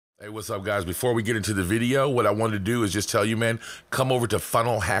Hey, what's up, guys? Before we get into the video, what I wanted to do is just tell you, man, come over to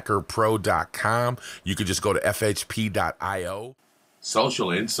funnelhackerpro.com. You could just go to fhp.io.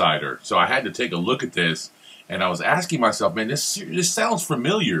 Social Insider. So I had to take a look at this, and I was asking myself, man, this sounds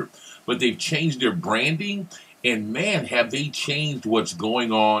familiar, but they've changed their branding, and man, have they changed what's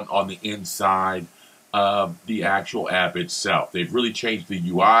going on the inside of the actual app itself. They've really changed the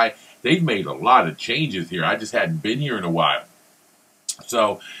UI. They've made a lot of changes here. I just hadn't been here in a while.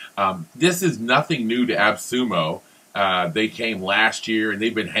 So this is nothing new to Appsumo. They came last year, and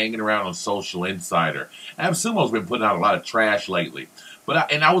they've been hanging around on Social Insider. Appsumo's been putting out a lot of trash lately.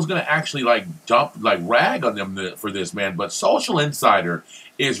 But I was going to actually rag on them for this, man. But Social Insider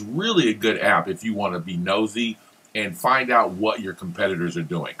is really a good app if you want to be nosy and find out what your competitors are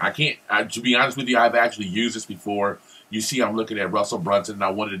doing. To be honest with you, I've actually used this before. You see, I'm looking at Russell Brunson, and I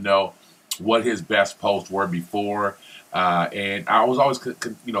wanted to know what his best posts were before. And I was always,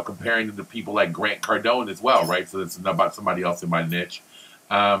 comparing them to people like Grant Cardone as well, right? So it's about somebody else in my niche.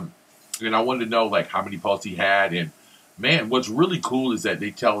 And I wanted to know, like, how many posts he had. And, man, what's really cool is that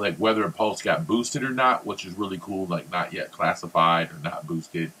they tell, like, whether a post got boosted or not, which is really cool, like, not yet classified or not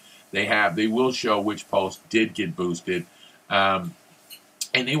boosted. They will show which post did get boosted. And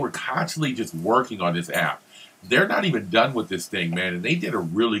they were constantly just working on this app. They're not even done with this thing, man, and they did a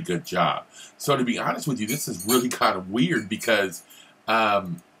really good job. So to be honest with you, this is really kind of weird because,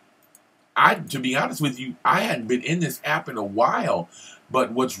 to be honest with you, I hadn't been in this app in a while.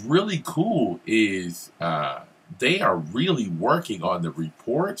 But what's really cool is they are really working on the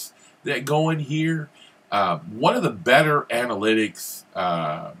reports that go in here. One of the better analytics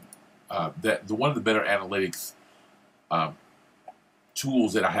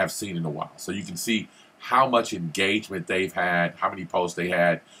tools that I have seen in a while. So you can see how much engagement they've had, how many posts they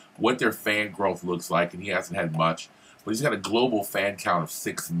had, what their fan growth looks like, and he hasn't had much. But he's got a global fan count of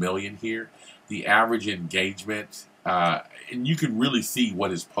 6 million here. The average engagement, and you can really see what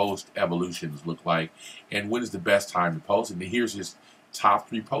his post evolutions look like, and when is the best time to post. And here's his top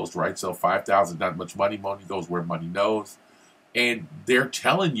 3 posts, right? So 5,000, not much money. Money goes where money knows. And they're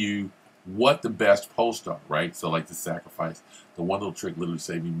telling you what the best posts are, right? So like the sacrifice, the one little trick literally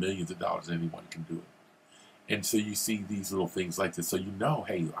saved me millions of dollars. Anyone can do it. And so you see these little things like this. So you know,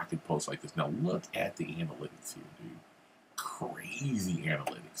 hey, I can post like this. Now look at the analytics here, dude. Crazy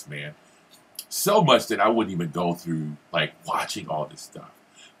analytics, man. So much that I wouldn't even go through, like, watching all this stuff.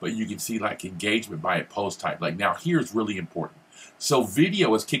 But you can see, like, engagement by a post type. Like, now here's really important. So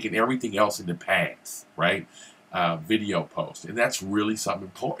video is kicking everything else into pants, right? Video post. And that's really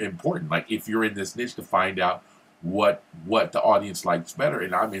something important. Like, if you're in this niche, to find out what the audience likes better.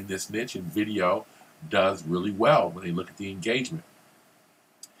 And I'm in this niche, and video does really well when they look at the engagement.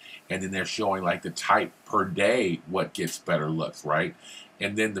 And then they're showing, like, the type per day, what gets better looks, right?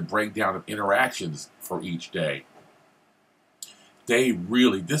 And then the breakdown of interactions for each day.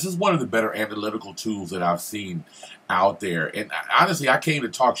 This is one of the better analytical tools that I've seen out there. And honestly, I came to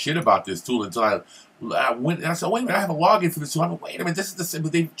talk shit about this tool until I went and I said, wait a minute, I have a login for this tool. I'm like, wait a minute, this is the same,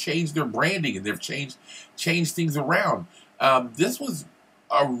 but they've changed their branding and they've changed things around. This was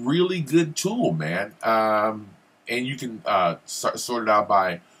a really good tool, man. And you can sort it out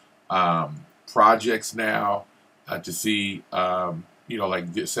by projects now to see, like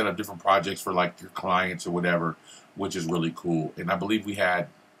set up different projects for like your clients or whatever, which is really cool. And I believe we had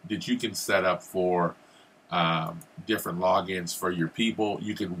that you can set up for different logins for your people.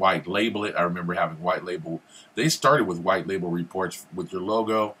 You can white label it. I remember having white label. They started with white label reports with your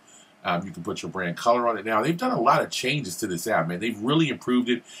logo. You can put your brand color on it now. They've done a lot of changes to this app, man. They've really improved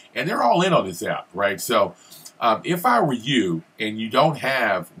it, and they're all in on this app, right? So if I were you and you don't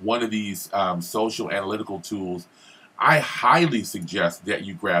have one of these social analytical tools, I highly suggest that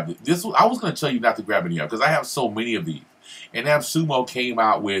you grab it. I was going to tell you not to grab any of because I have so many of these. And Appsumo came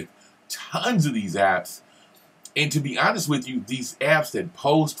out with tons of these apps. And to be honest with you, these apps that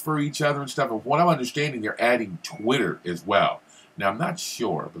post for each other and stuff, and what I'm understanding, they're adding Twitter as well. Now, I'm not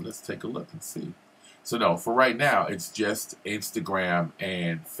sure, but let's take a look and see. So, no, for right now, it's just Instagram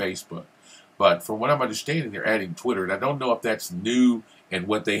and Facebook. But from what I'm understanding, they're adding Twitter. And I don't know if that's new and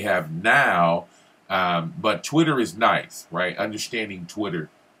what they have now. But Twitter is nice, right? Understanding Twitter.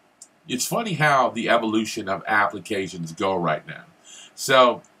 It's funny how the evolution of applications go right now.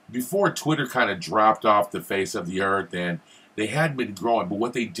 So before Twitter kind of dropped off the face of the earth, and they hadn't been growing. But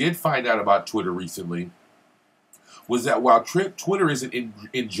what they did find out about Twitter recently was that while Twitter isn't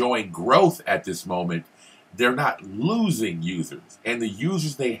enjoying growth at this moment, they're not losing users. And the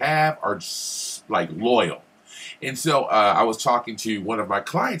users they have are like loyal. And so I was talking to one of my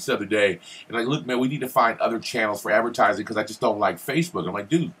clients the other day, and like, look, man, we need to find other channels for advertising because I just don't like Facebook. I'm like,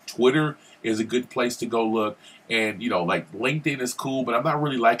 dude, Twitter is a good place to go look. And, you know, like LinkedIn is cool, but I'm not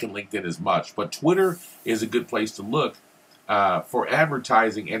really liking LinkedIn as much. But Twitter is a good place to look for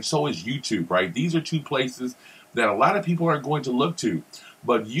advertising, and so is YouTube, right? These are two places that a lot of people are going to look to.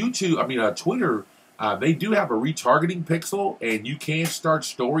 But Twitter, they do have a retargeting pixel, and you can start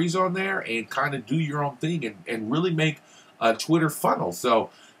stories on there and kind of do your own thing and really make a Twitter funnel. So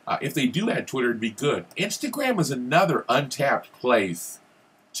if they do add Twitter, it'd be good. Instagram is another untapped place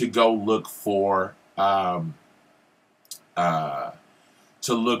to go look for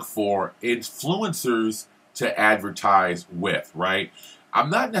influencers to advertise with, right? I'm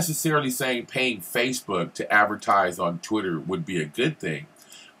not necessarily saying paying Facebook to advertise on Twitter would be a good thing,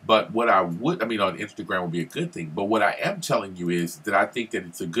 but on Instagram would be a good thing. But what I am telling you is that I think that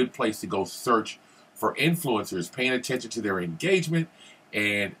it's a good place to go search for influencers, paying attention to their engagement,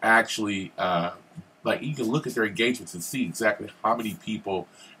 and actually, you can look at their engagements and see exactly how many people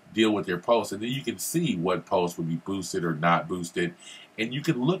deal with their posts, and then you can see what posts would be boosted or not boosted, and you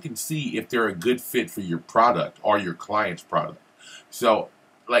can look and see if they're a good fit for your product or your client's product. So,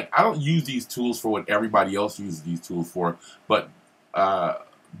 I don't use these tools for what everybody else uses these tools for, but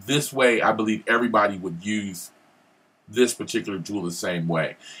this way, I believe everybody would use this particular tool the same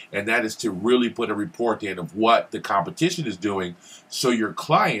way, and that is to really put a report in of what the competition is doing, so your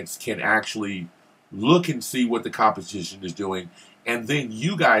clients can actually look and see what the competition is doing, and then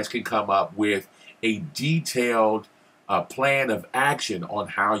you guys can come up with a detailed plan of action on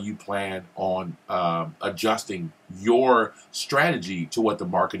how you plan on adjusting your strategy to what the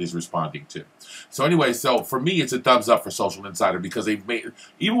market is responding to. So anyway, so for me, it's a thumbs up for Social Insider, because they've made,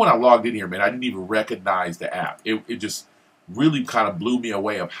 even when I logged in here, man, I didn't even recognize the app. It just really kind of blew me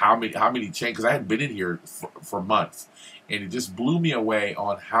away of how many changes, because I hadn't been in here for months, and it just blew me away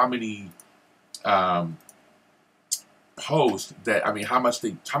on how many posts that,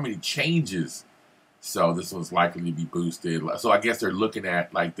 how many changes. So this was likely to be boosted. So I guess they're looking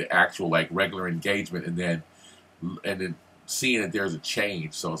at the actual regular engagement, and then seeing that there's a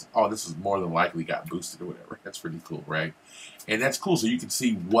change. So this is more than likely got boosted or whatever. That's pretty cool, right? And that's cool. So you can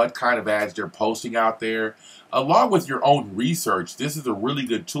see what kind of ads they're posting out there, along with your own research. This is a really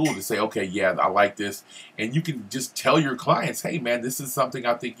good tool to say, okay, yeah, I like this, and you can just tell your clients, hey, man, this is something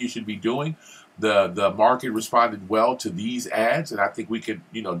I think you should be doing. The market responded well to these ads, and I think we could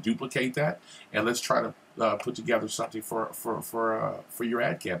duplicate that, and let's try to put together something for your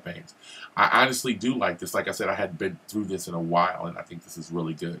ad campaigns. I honestly do like this. Like I said, I hadn't been through this in a while, and I think this is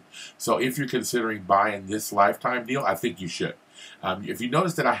really good. So if you're considering buying this lifetime deal, I think you should. If you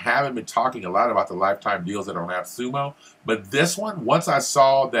notice that I haven't been talking a lot about the lifetime deals that are on Appsumo, but this one, once I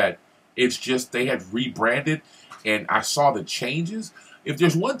saw that it's just they had rebranded and I saw the changes. If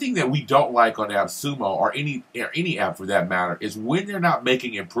there's one thing that we don't like on Appsumo, or any app for that matter, is when they're not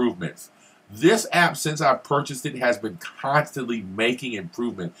making improvements. This app, since I've purchased it, has been constantly making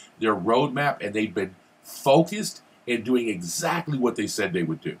improvement. Their roadmap, and they've been focused and doing exactly what they said they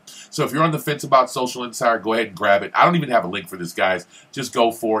would do. So if you're on the fence about Social Insider, go ahead and grab it. I don't even have a link for this, guys. Just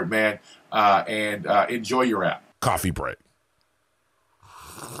go for it, man, and enjoy your app. Coffee break.